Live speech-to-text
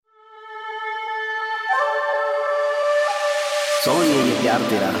सोनिए ये प्यार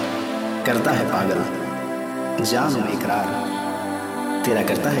तेरा करता है पागल, जानू में इकरार तेरा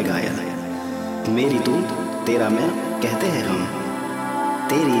करता है घायल। मेरी तू तेरा मैं कहते हैं हम,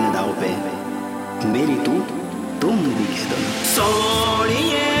 तेरी इन अदाओं पे मेरी तू तुम भी कह दो।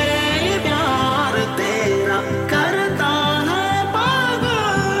 सोनिए ये प्यार तेरा करता है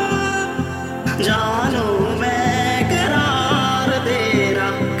पागल, जानू मैं करार तेरा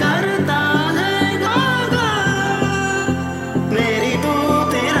करता है घायल। मेरी तू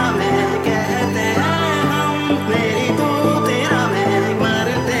तेरा मैं कहते हैं हम, मेरी तू तेरा मैं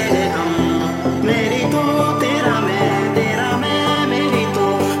मरते हैं हम। मेरी तू तेरा मैं मेरी तू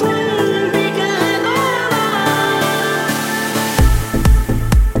तुम भी कह दो।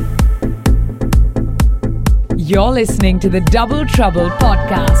 You're listening to the Double Trouble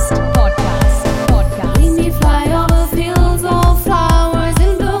podcast. Make me fly over fields of flowers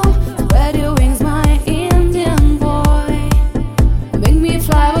in bloom. Spread your wings, my Indian boy. Make me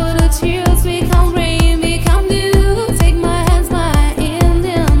fly over the tears, become rain, become dew. Take my hands, my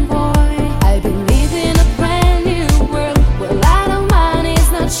Indian boy. I believe in a brand new world where light of mine is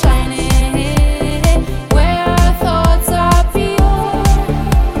not shining, where our thoughts are pure.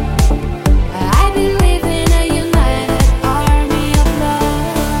 I believe in a united army of love.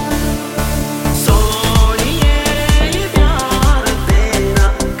 सोनिए ये प्यार तेरा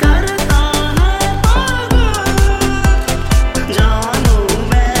करता है पागल, जानू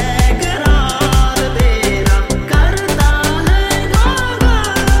मैं करार तेरा करता है घायल।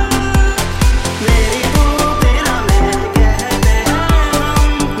 मेरी तू तेरा मैं कहते हैं हम,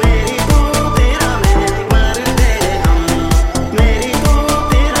 मेरी तू तेरा मैं मरते हैं हम। मेरी तू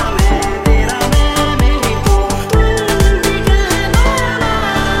तेरा मैं मेरी तू तुम भी कह दो।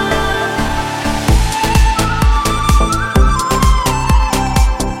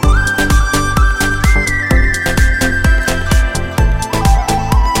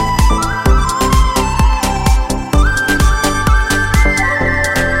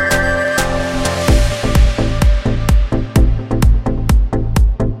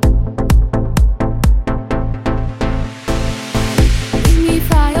 Make me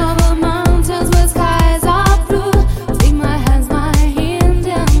fly over mountains where skies are blue. Take my hands, my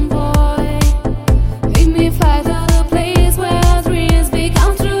Indian boy. Make me fly to the place where dreams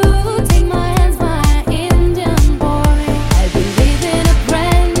become true. Take my hands, my Indian boy. I believe in a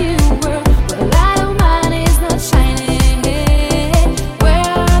brand new world where light of mine is not shining, where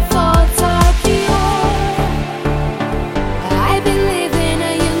our thoughts are pure. I believe in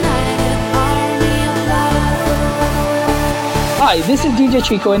a united army of love. Hi, this is DJ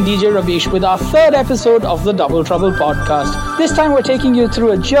Chico and DJ Ravish with our third episode of the Double Trouble podcast. This time we're taking you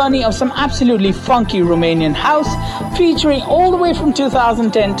through a journey of some absolutely funky Romanian house, featuring all the way from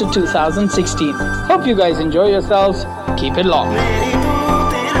 2010 to 2016. Hope you guys enjoy yourselves. Keep it locked. मेरी तू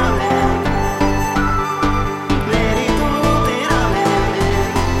तेरा मैं, मेरी तू तेरा मैं,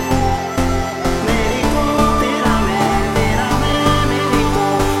 मेरी तू तेरा मैं मेरी तू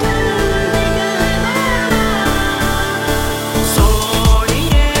तुम भी कह दो।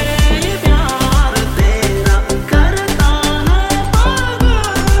 सोनिए ये प्यार तेरा करता है पागल,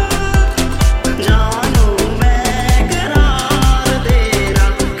 जानू मैं करार तेरा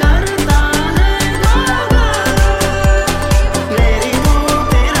करता है घायल। मेरी तू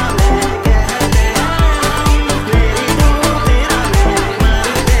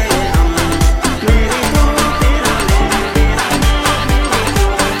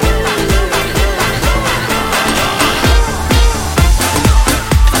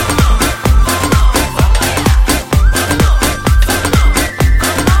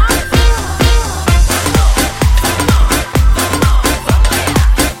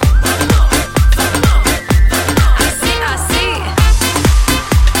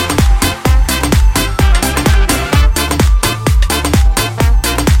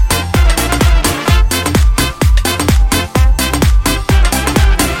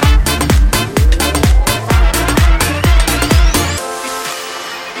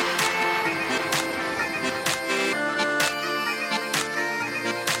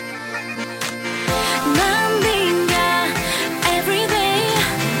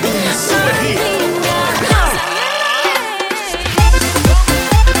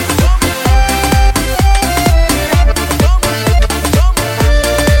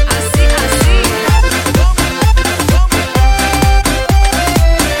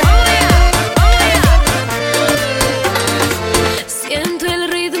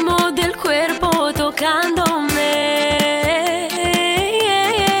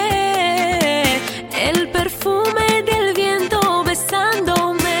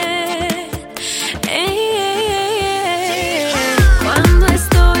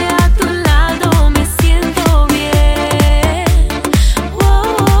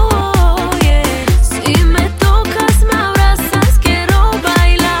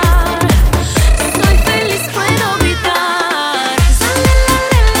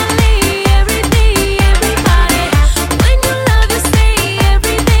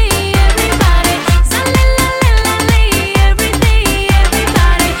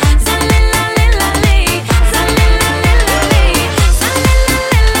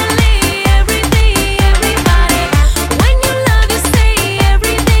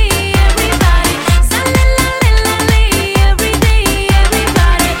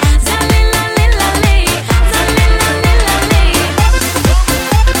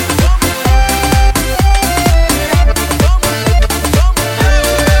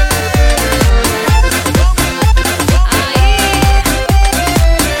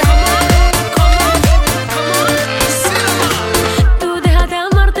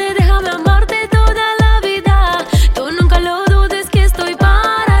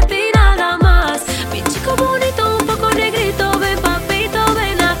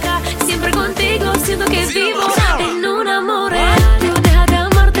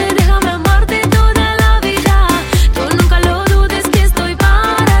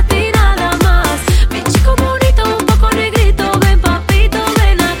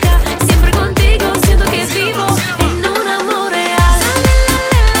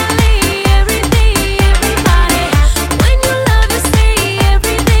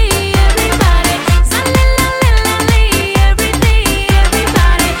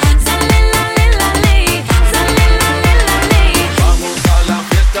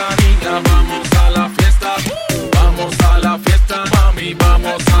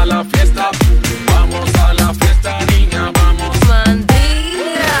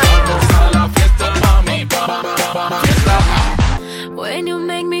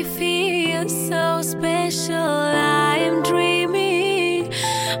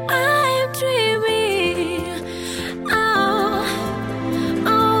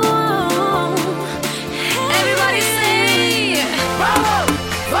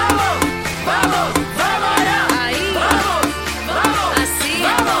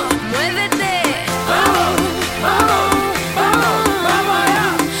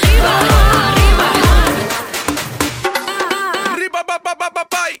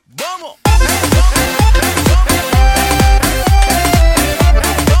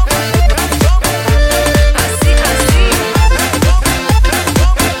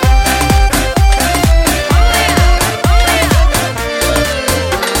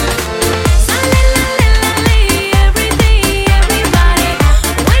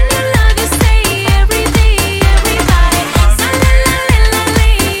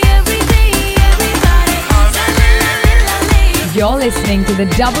You're listening to the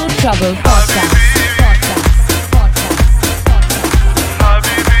Double Trouble Podcast.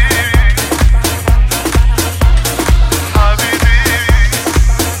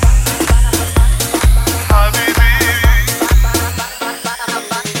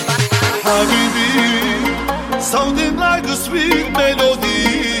 Habibi, sounding like a sweet melody.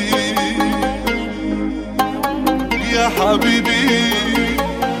 Yeah, Habibi,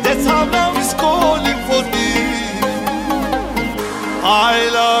 that's how love is calling for me. I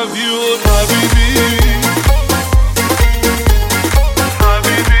love you, Habibi.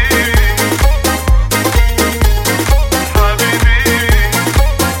 Habibi, Habibi,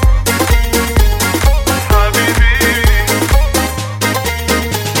 Habibi,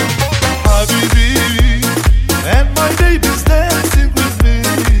 Habibi, and my baby's dancing with me.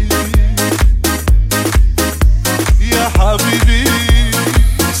 Yeah, Habibi,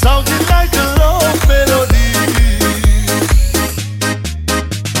 sounding like a love melody.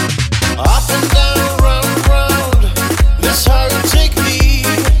 Up and down, round, round, that's how you take me.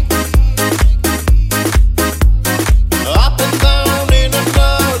 Up and down, in and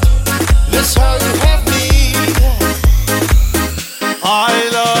out, that's how you have me. I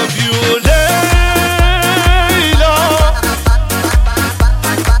love you, Layla.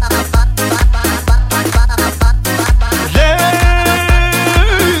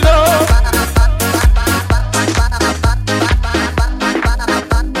 Layla.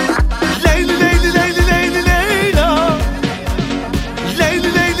 Layla, Layla, Layla, Layla, Layla.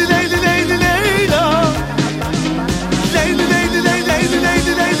 Layla, Layla, Layla, Layla, Layla. Layla, Layla, Layla,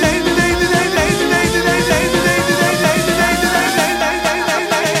 Layla, Layla, Layla, Layla,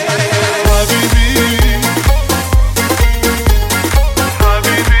 Habibi,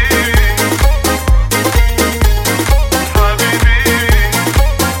 Habibi,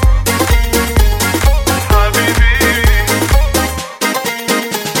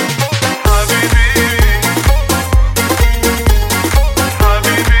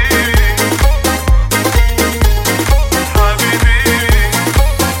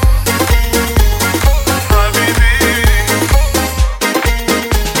 Habibi,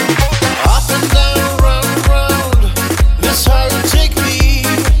 up and down, round, round, that's how you take me.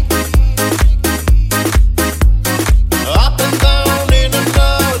 Up and down, in and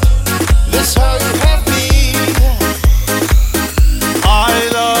out, that's how you have me. I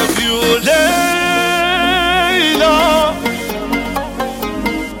love you, Layla.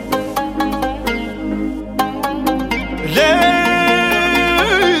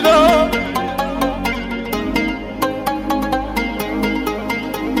 Layla.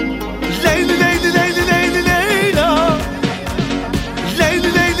 Layla, Layla, Layla, Layla, Layla. Layla,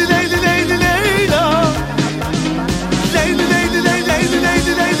 Layla, Layla, Layla, Layla. Layla, Layla, Layla,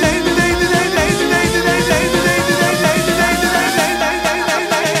 Layla, Layla, Layla, Layla,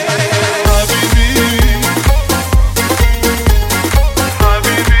 Habibi,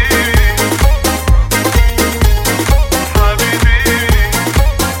 Habibi, Habibi,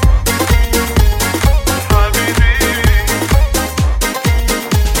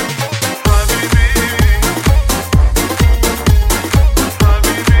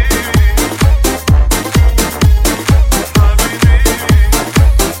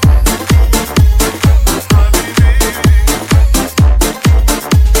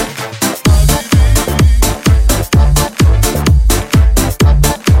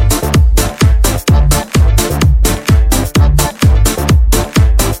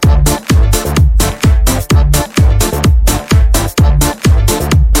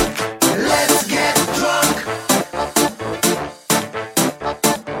 let's get drunk.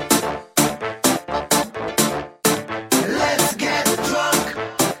 Let's get drunk.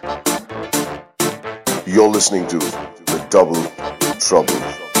 You're listening to the Double Trouble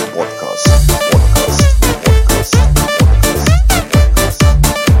Podcast. Podcast. Podcast.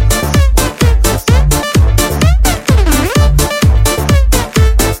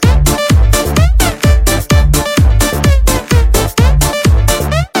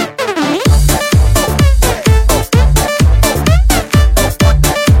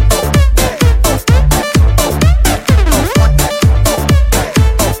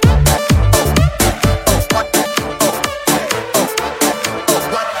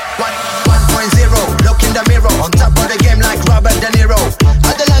 One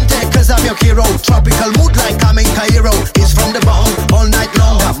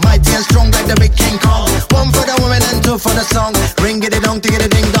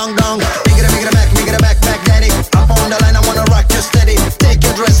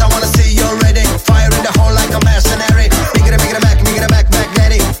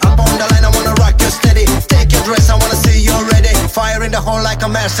like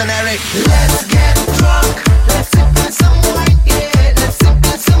a mercenary. Let's get drunk, let's sip in some wine, yeah. Let's sip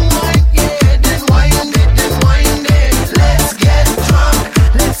in some wine, yeah. Then wind it, then wind it. Let's get drunk,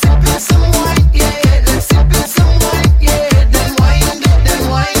 let's sip in some wine, yeah. Let's sip in some wine, yeah. Then wind it, then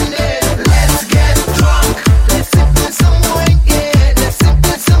wind it. Let's get drunk, let's sip in some wine, yeah. Let's sip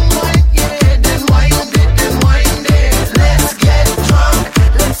in some wine, yeah. Then wind it, then wind it. Let's get drunk,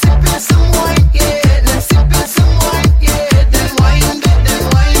 let's sip in some wine, yeah. Let's sip in some wine, yeah. Then wind it, then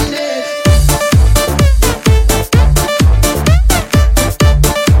wind it.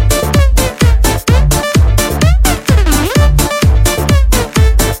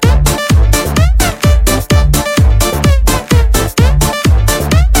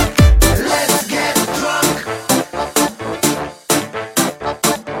 Let's get drunk. Let's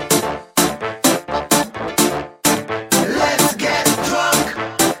get drunk.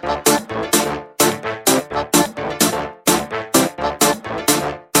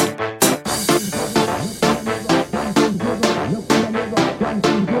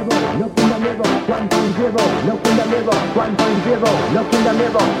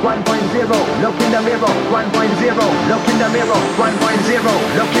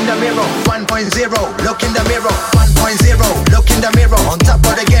 Look in the mirror, 1.0. Look in the mirror, on top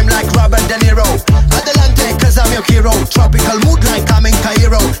of the game like Robert De Niro. Adelante, cause I'm your hero. Tropical mood like I'm in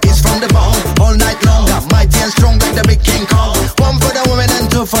Cairo. It's from the bone, all night long. I'm mighty and strong like the big King Kong. One for the woman and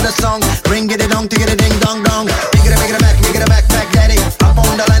two for the song. Ring it dong, ticket it ding dong dong. Make it a back, daddy. Up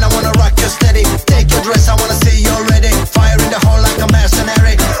on the line, I wanna rock you steady. Take your dress, I wanna see you ready. Fire in the hole like a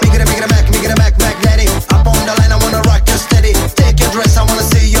mercenary. Make it a back, daddy. Up on the line, I wanna rock you steady. Take your dress, I wanna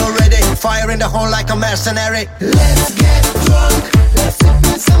see you ready. Fire in the hole like a mercenary. Let's get drunk. Let's sip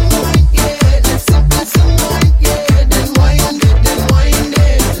in some wine, yeah. Let's sip in some wine, yeah. Then wind it, then wind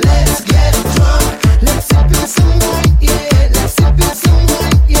it. Let's get drunk. Let's sip in some wine, yeah. Let's sip in some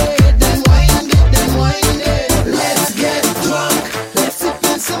wine, yeah. Then wind it, then wind it. Let's get drunk. Let's sip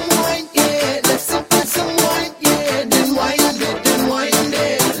in some wine, yeah. Let's sip in some wine, yeah. Then wind it, then wind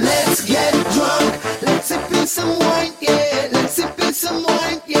it. Let's get drunk. Let's sip in some wine, yeah. Let's sip in some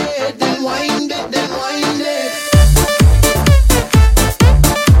wine, yeah. Then wind it, then wind it.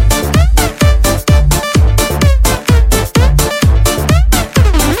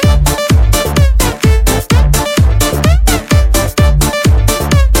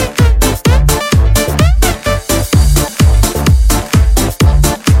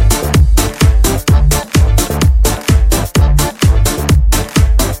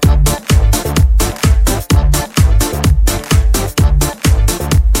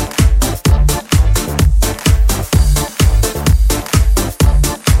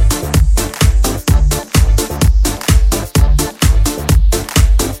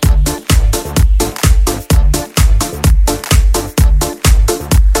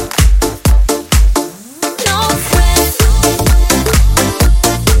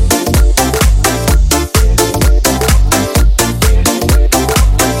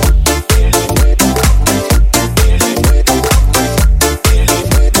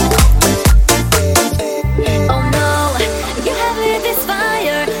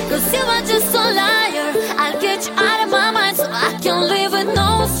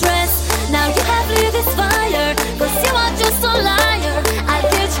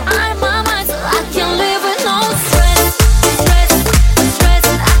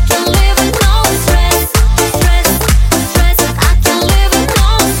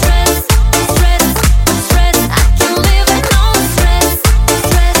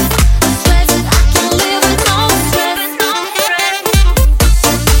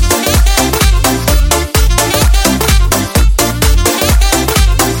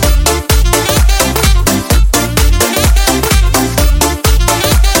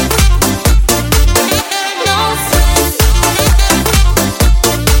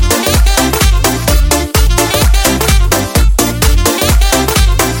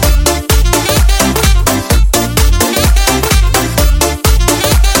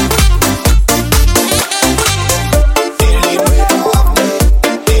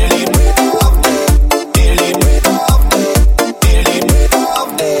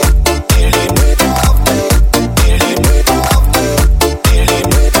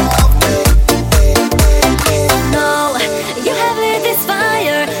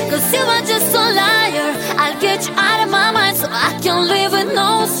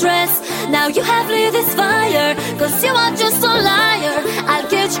 Now you have lit this fire, cause you are just a liar. I'll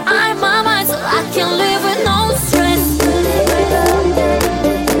get you out of my mind so I can live with no stress. Till I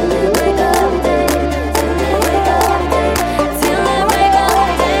wake up.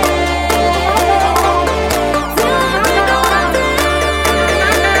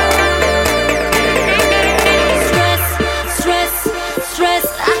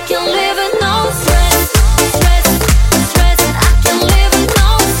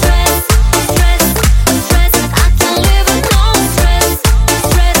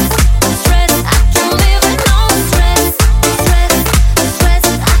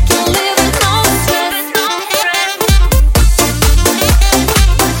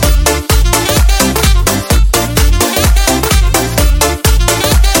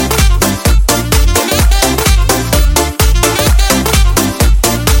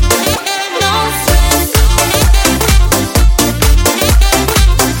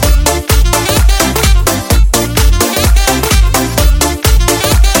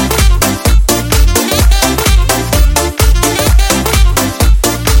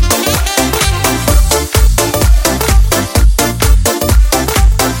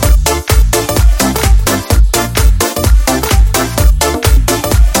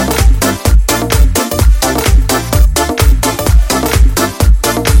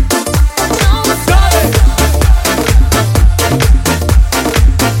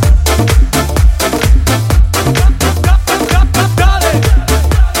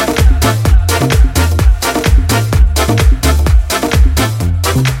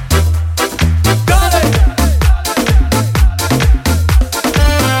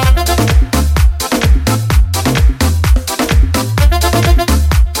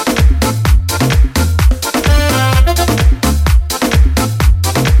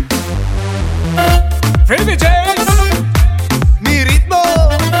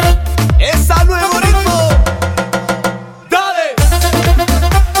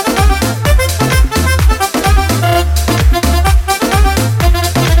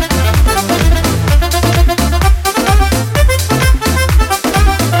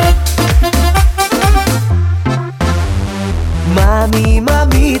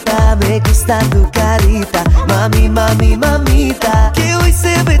 gusta tu carita. Mami, mami, mamita, que hoy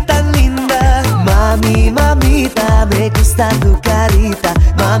se ve tan linda. Mami, mamita, me gusta tu carita.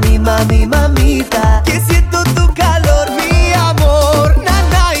 Mami, mami, mamita, que siento tu calor, mi amor.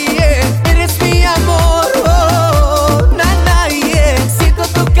 Nana, yeah, eres mi amor. Oh, nana, yeah, siento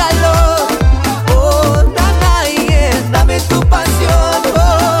tu calor. Oh, nana, yeah, dame tu pasión.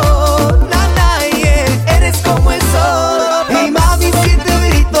 Oh, nana, yeah, eres como el sol. Hey, mami, siente mi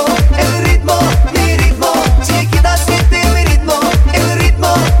ritmo, mi ritmo. Chiquita, siente mi ritmo,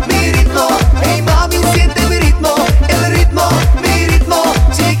 mi ritmo. Hey, mami, siente mi ritmo, mi ritmo.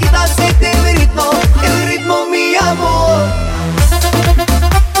 Chiquita, siente mi ritmo, mi amor.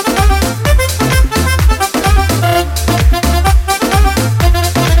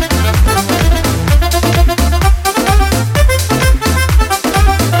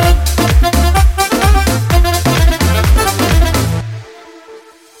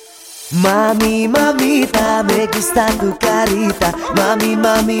 Mami, mamita, me gusta tu carita. Mami,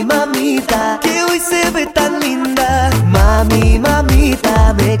 mami, mamita, que hoy se ve tan linda. Mami,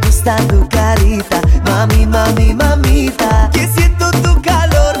 mamita, me gusta tu carita. Mami, mami, mamita, que siento tu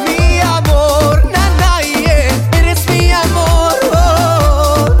calor, mi amor. Nana, yeah, eres mi amor.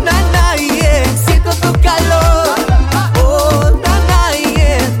 Oh, nana, yeah, siento tu calor. Oh, nana,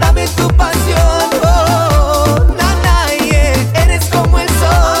 yeah, dame tu pasión. Oh, nana, yeah, eres como el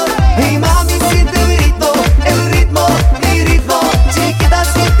sol. Hey, mami, siente mi ritmo, mi ritmo. Chiquita,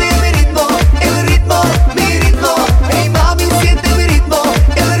 siente mi ritmo, mi ritmo. Hey, mami, siente mi ritmo,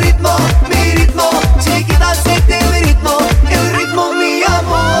 mi ritmo. Chiquita, siente mi ritmo, mi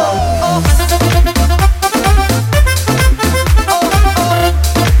amor. Oh.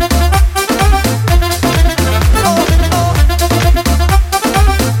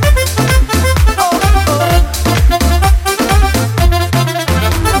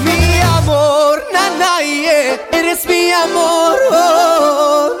 Mi amor, nana, yeah, eres mi amor.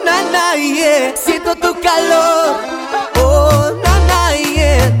 Oh, nana, yeah, siento tu calor. Oh, nana,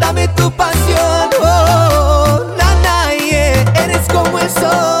 yeah, dame tu pasión. Oh, nana, yeah, eres como el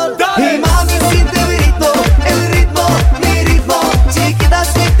sol. Hey, mami, siente mi ritmo, mi ritmo. Chiquita,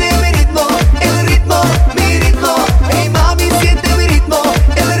 siente mi ritmo, mi ritmo. Hey, mami, siente mi ritmo,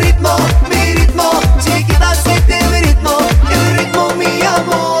 mi ritmo. Chiquita, siente mi ritmo, mi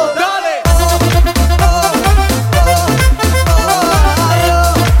amor. Dale.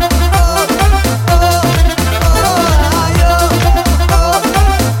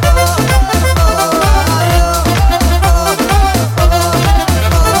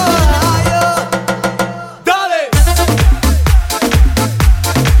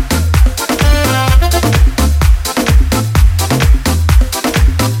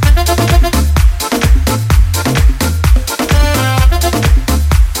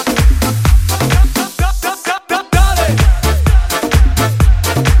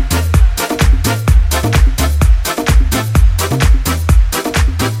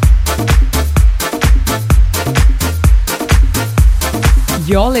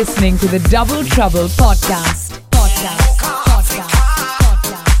 You're listening to the Double Trouble podcast.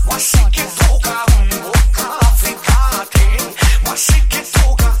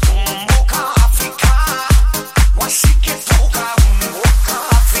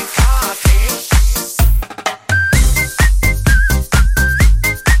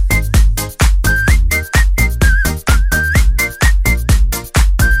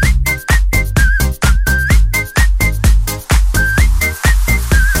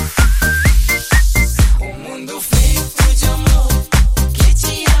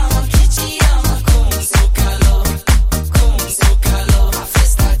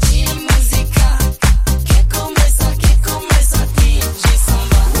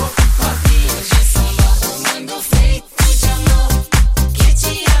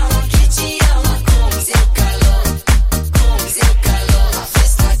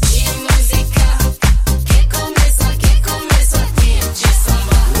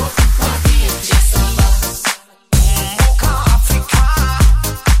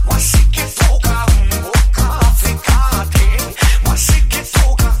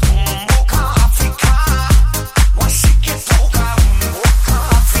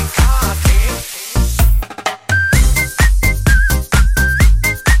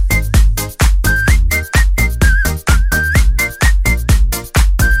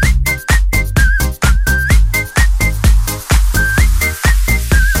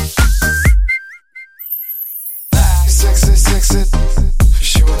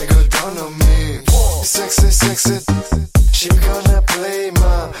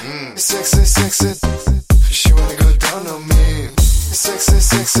 Sexy, she wanna go down on me. Sexy,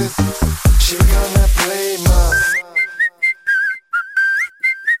 she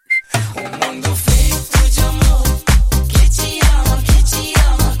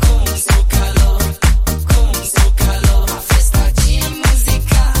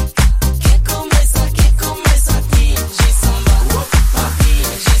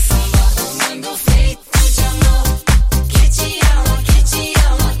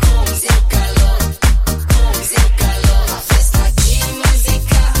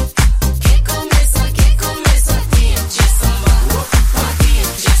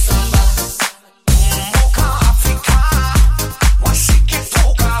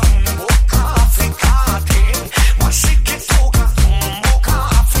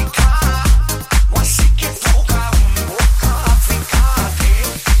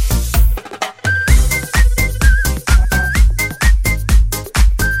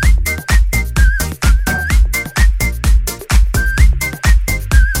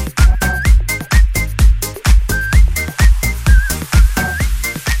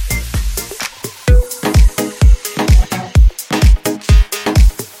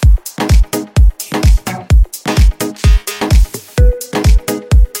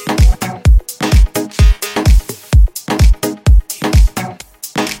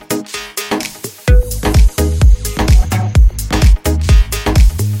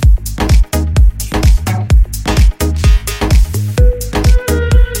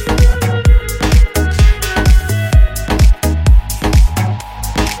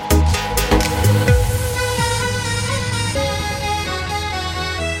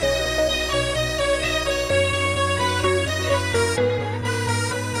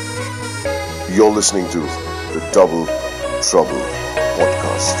You're listening to the Double Trouble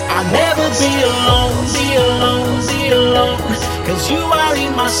Podcast. I'll never be alone, be alone, be alone. Cause you are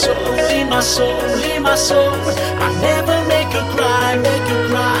in my soul, in my soul, in my soul. I'll never make you cry, make you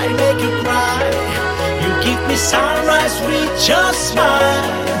cry, make you cry. You give me sunrise with your smile.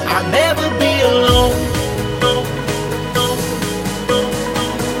 I'll never be alone.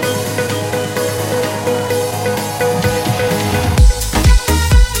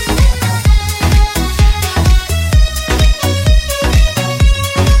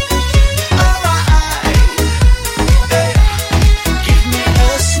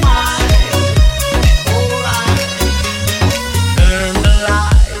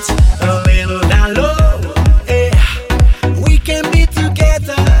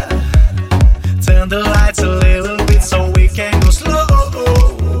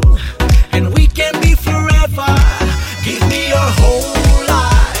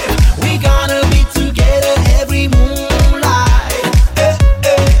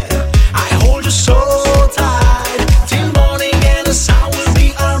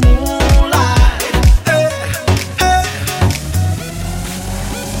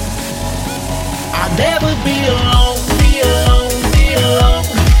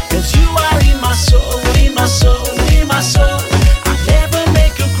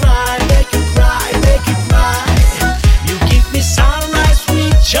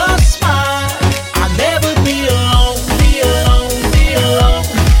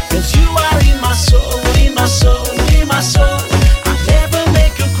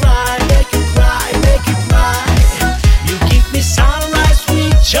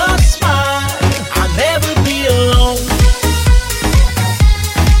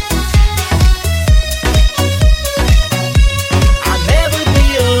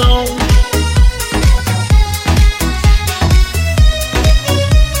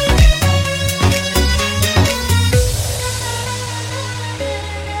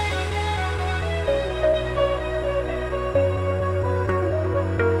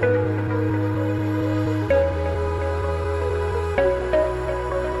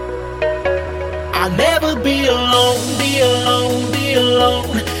 I'll never be alone, be alone, be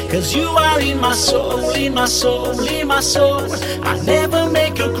alone. Cause you are in my soul, in my soul, in my soul. I'll never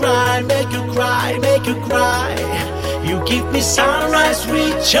make you cry, make you cry, make you cry. You give me sunrise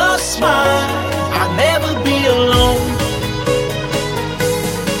with your smile. I'll never be alone.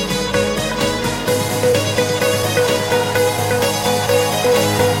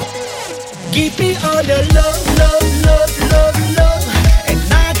 Give me all the love, love, love, love, love, and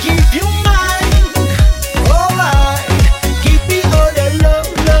I give you mine. Alright. Give me all the love,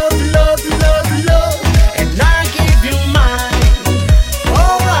 love, love, love, love, and I give you mine.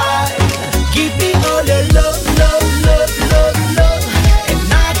 Alright. Give me all the love, love, love, love, love, and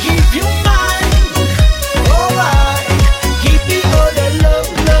I give you mine. Alright. Give me all the love,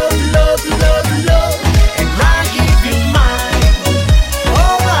 love, love, love, love, and I give you mine.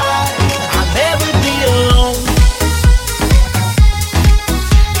 Alright. I'll never be alone.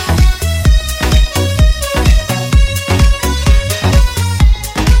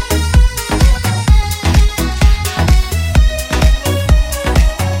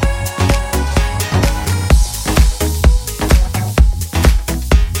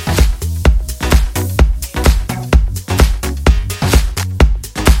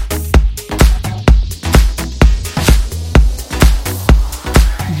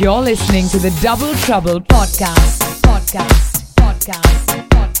 You're listening to the Double Trouble Podcast. Podcast. Podcast.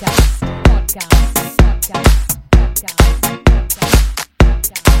 Podcast. Podcast. Podcast.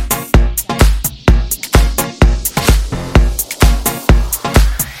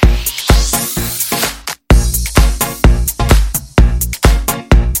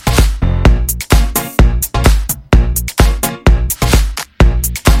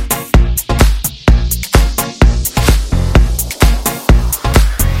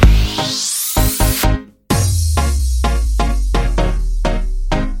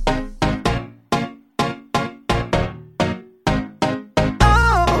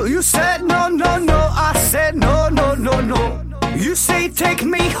 You said no, no, no, I said no, no, no, no. You say take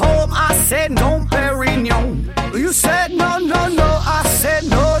me home, I said no, Perignon. You said no, no, no, I said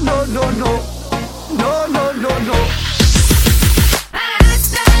no, no, no, no. No, no, no, no.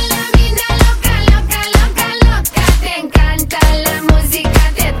 Hasta la vida loca, loca, loca, loca. Te encanta la música,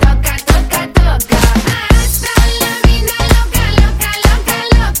 te toca, toca, toca. Hasta la vida loca, loca, loca,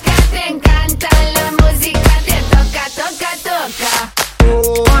 loca. Te encanta la música, te toca, toca, toca.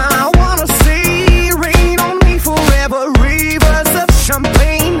 Oh, I wanna see rain on me forever, rivers of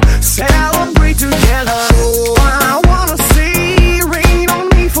champagne, celebrate together. Oh, I wanna see rain on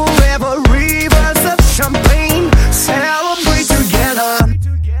me forever, rivers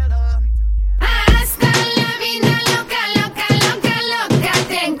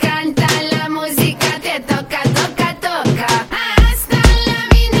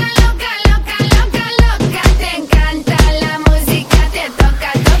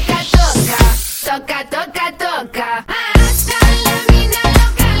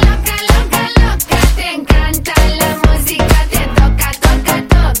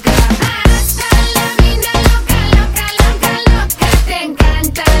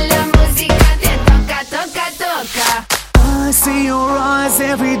promise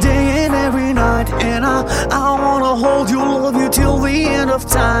every day and every night. And I wanna hold you, love you till the end of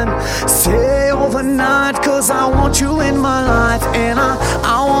time. Stay overnight, cause I want you in my life. And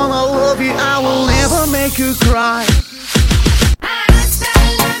I wanna love you, I will never make you cry.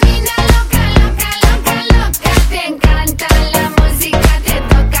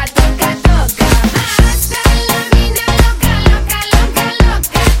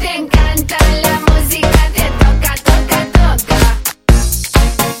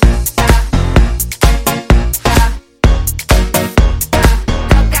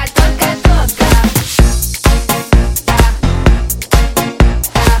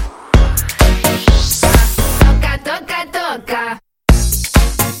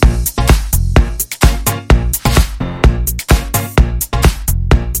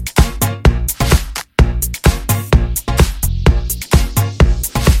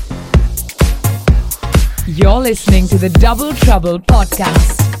 You're listening to the Double Trouble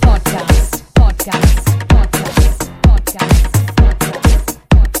Podcast.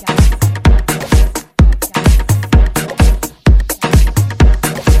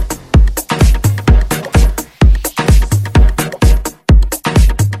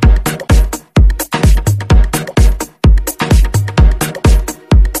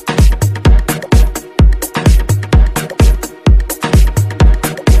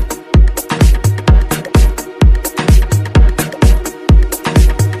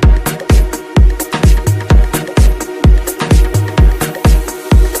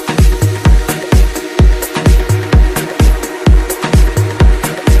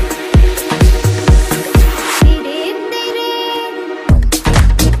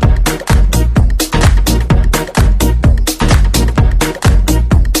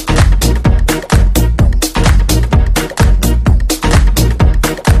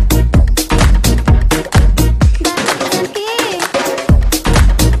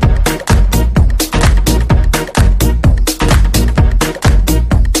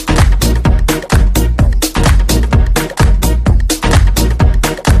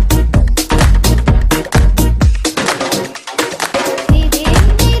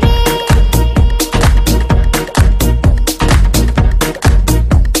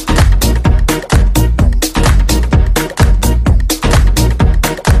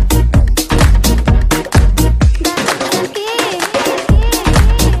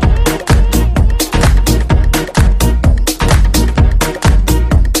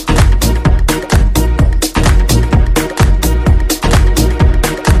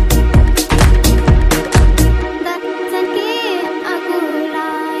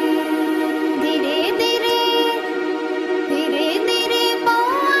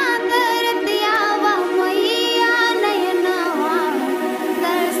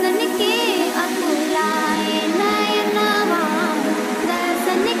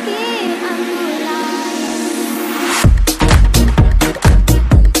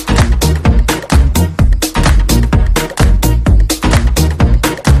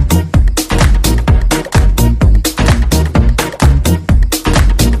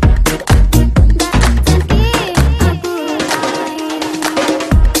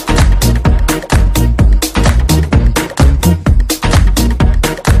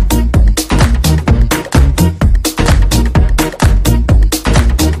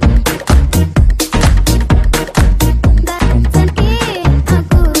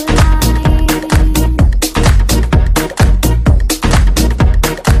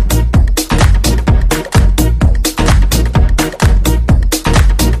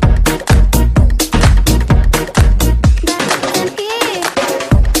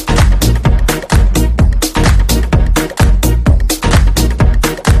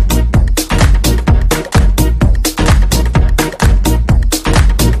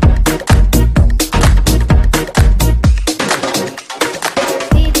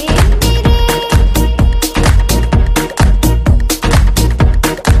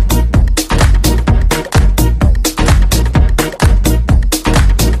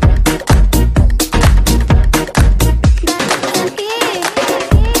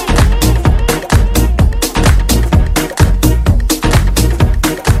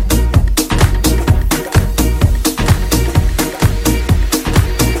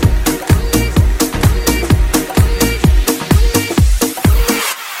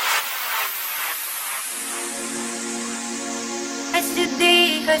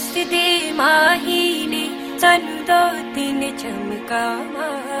 हंसदे माही ने सानू दो तीन चमका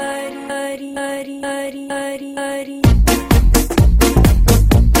मारी मारी मारी मारी मारी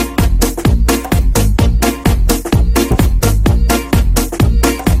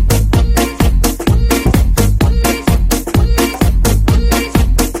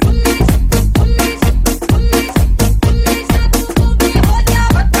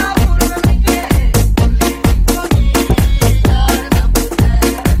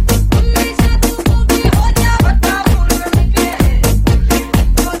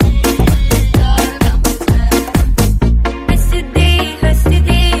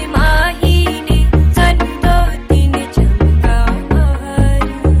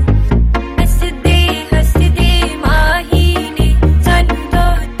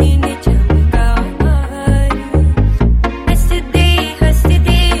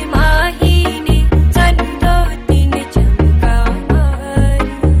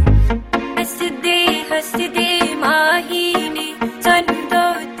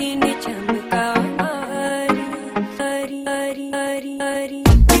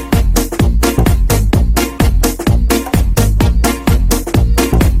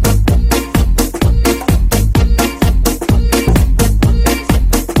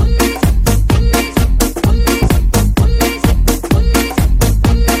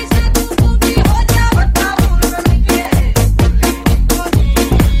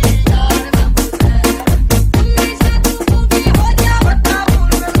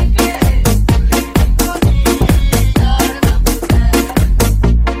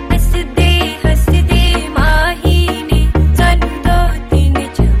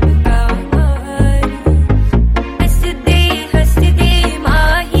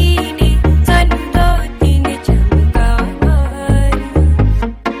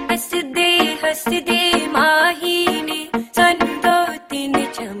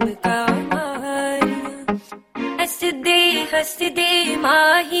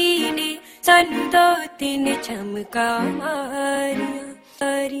माही ने सानू दो तीन चमका मारिया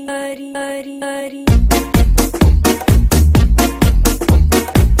हरी हरी हरी हरी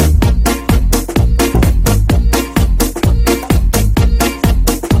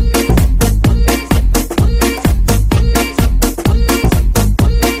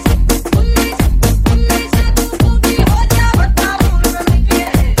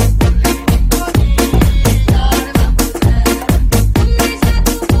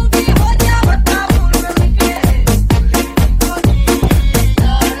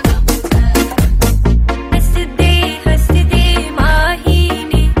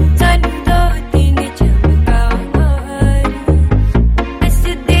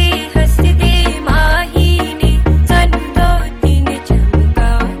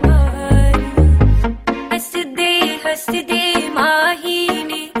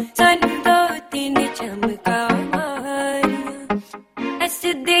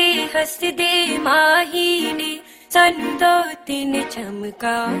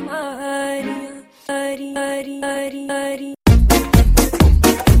चमका मारिया हरी हरी हरी Hari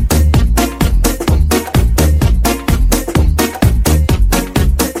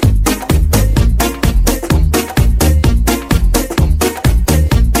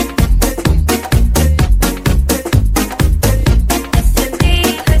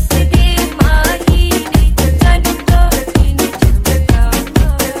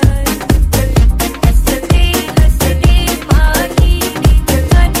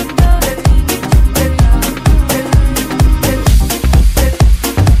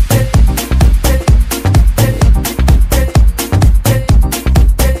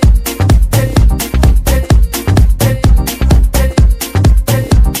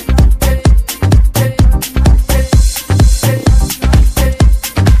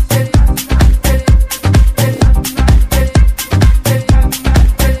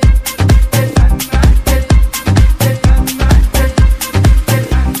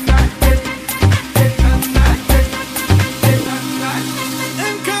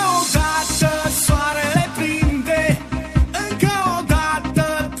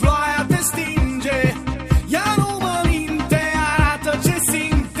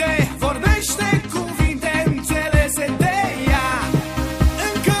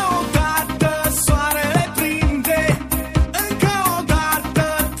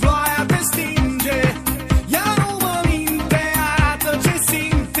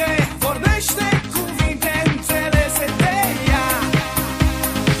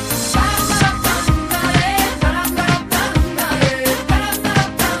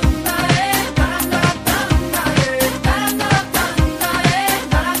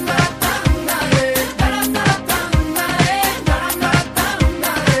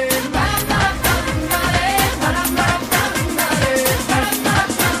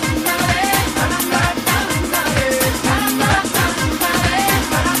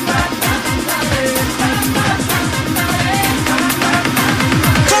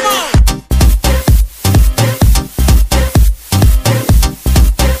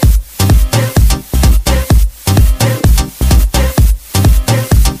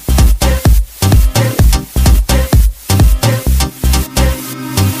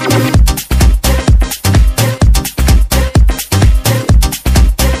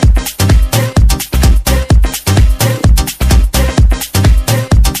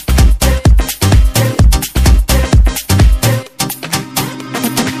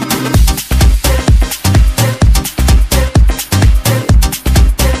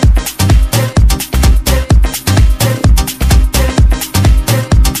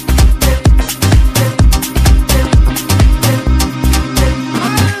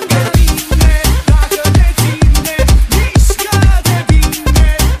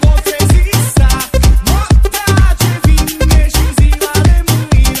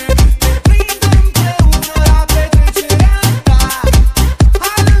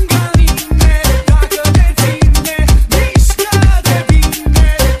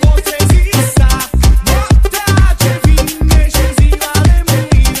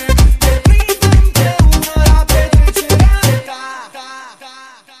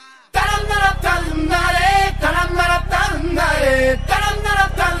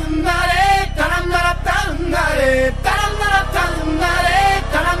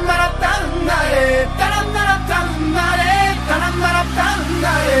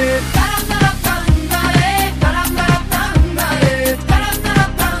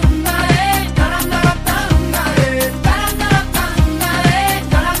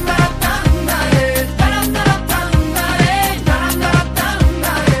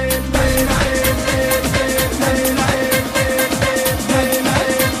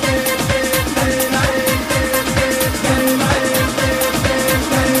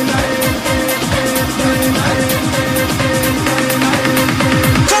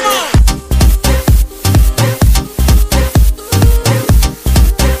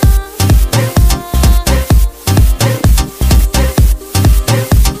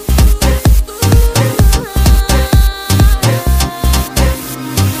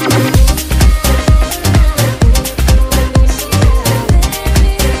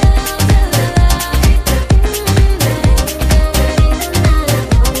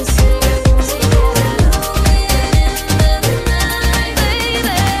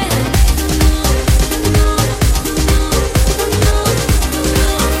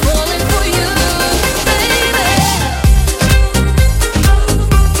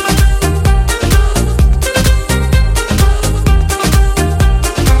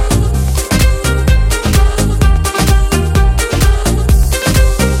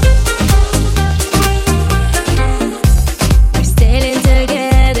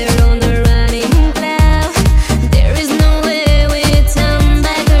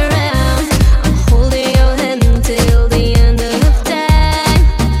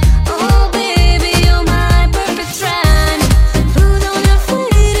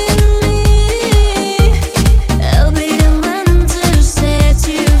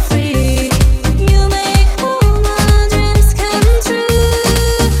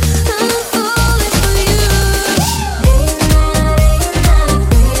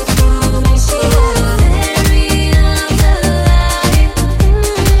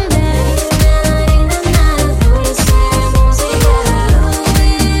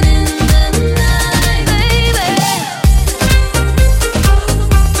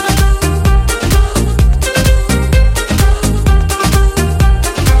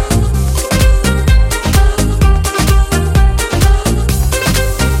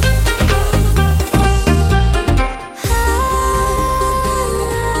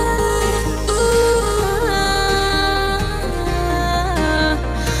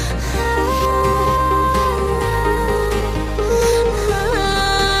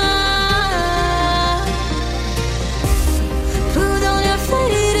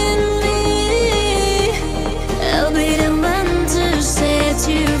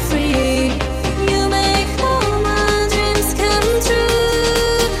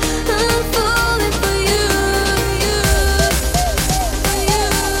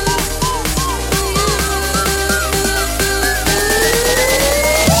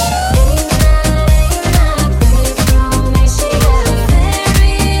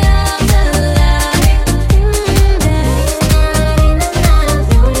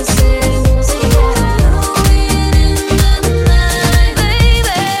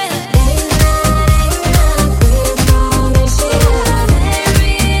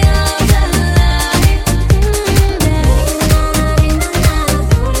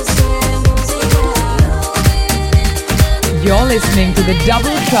listening to the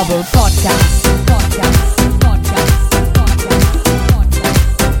Double Trouble Podcast.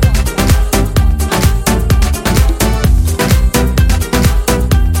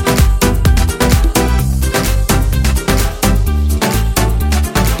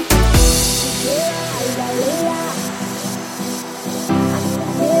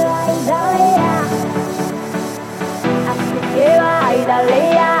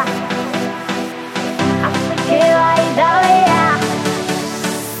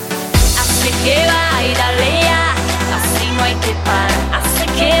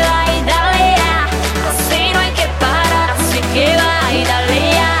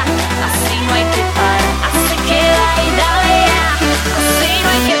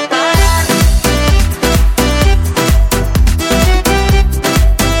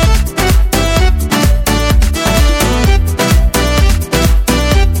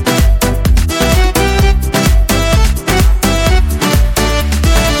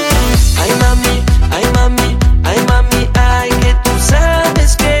 Ay mami, ay que tú sabes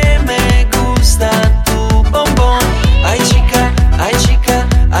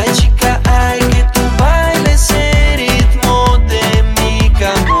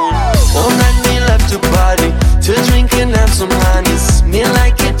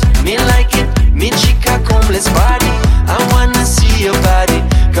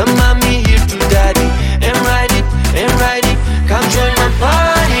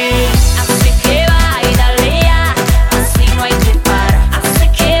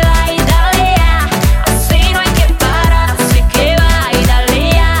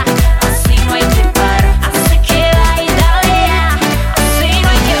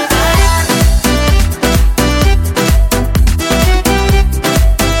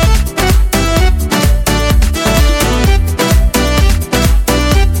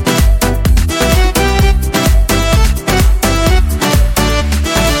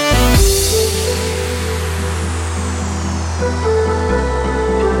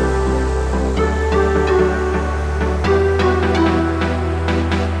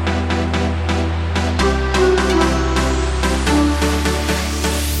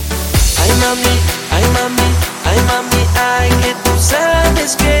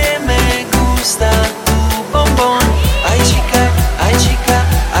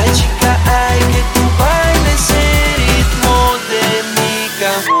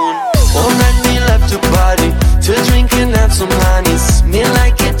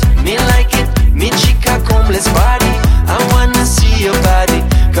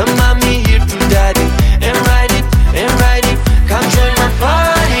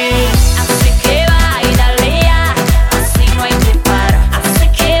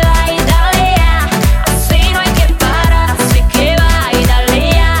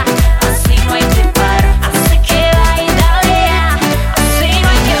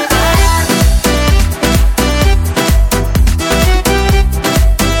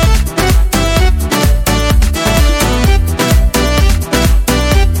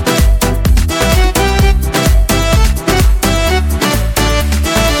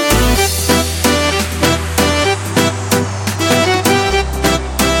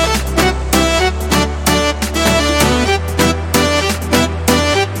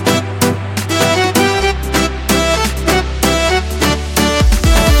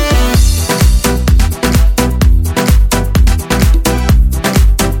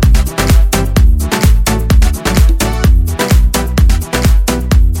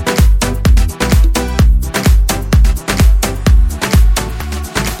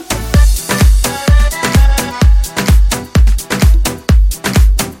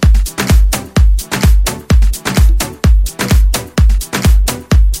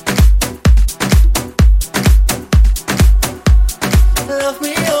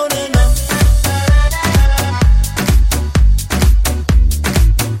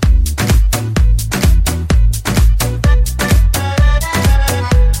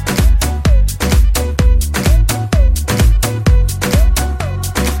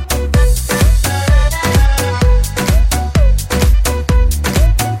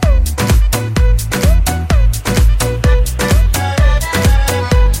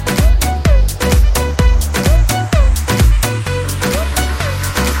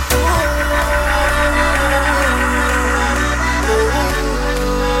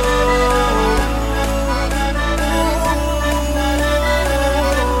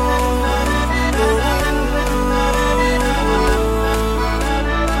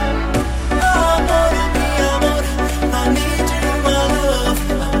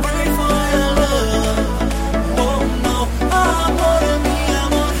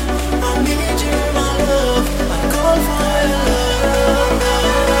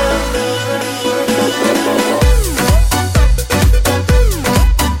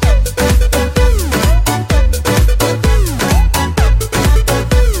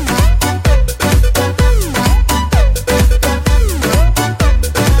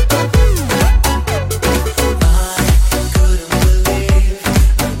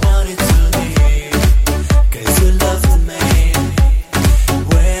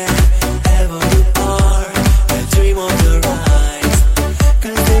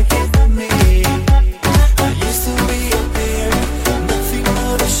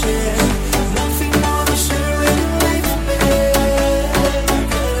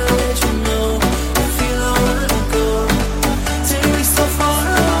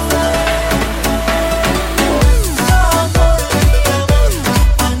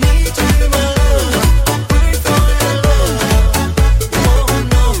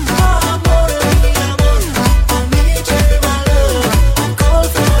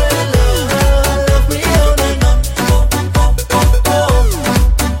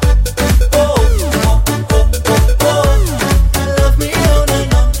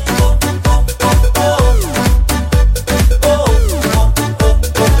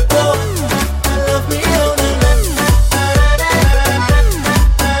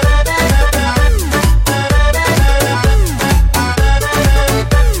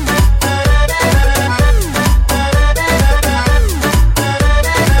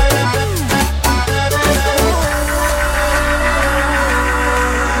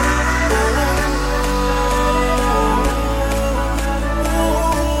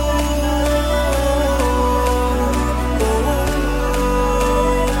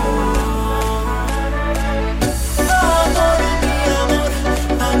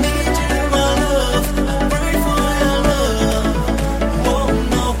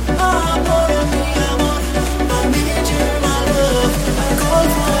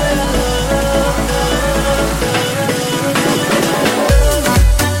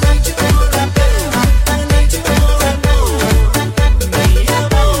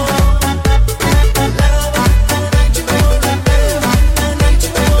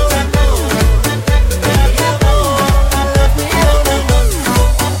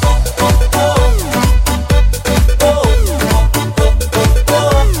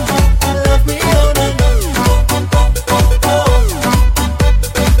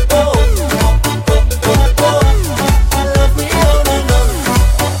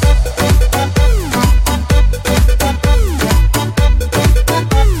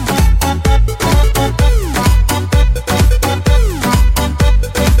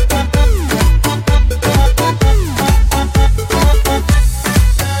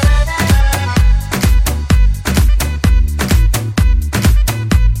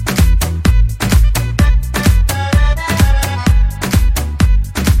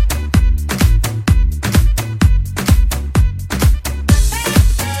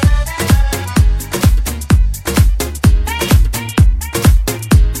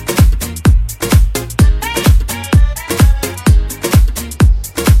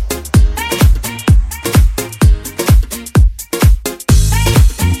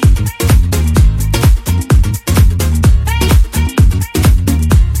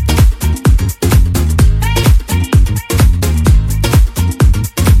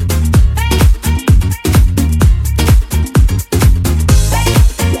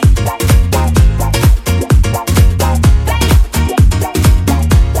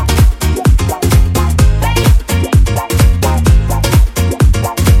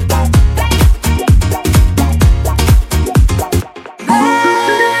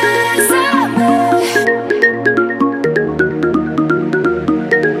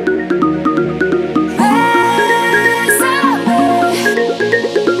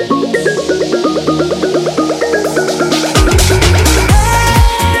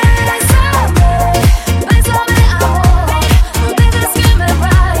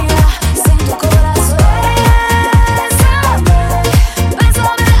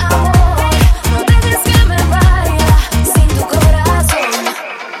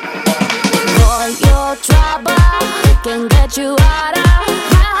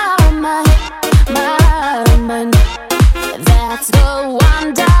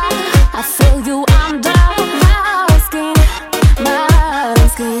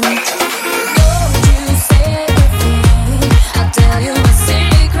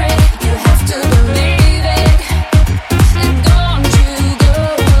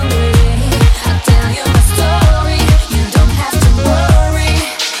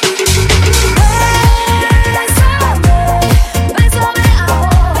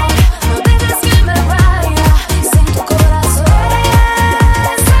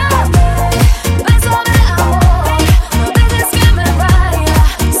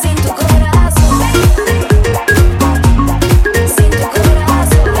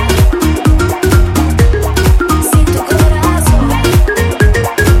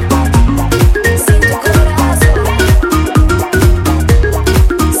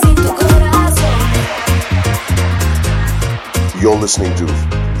You're listening to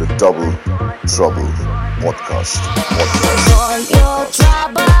the Double Trouble Podcast. For your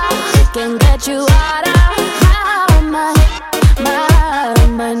trouble, it can get you out of my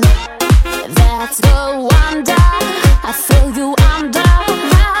mind. That's the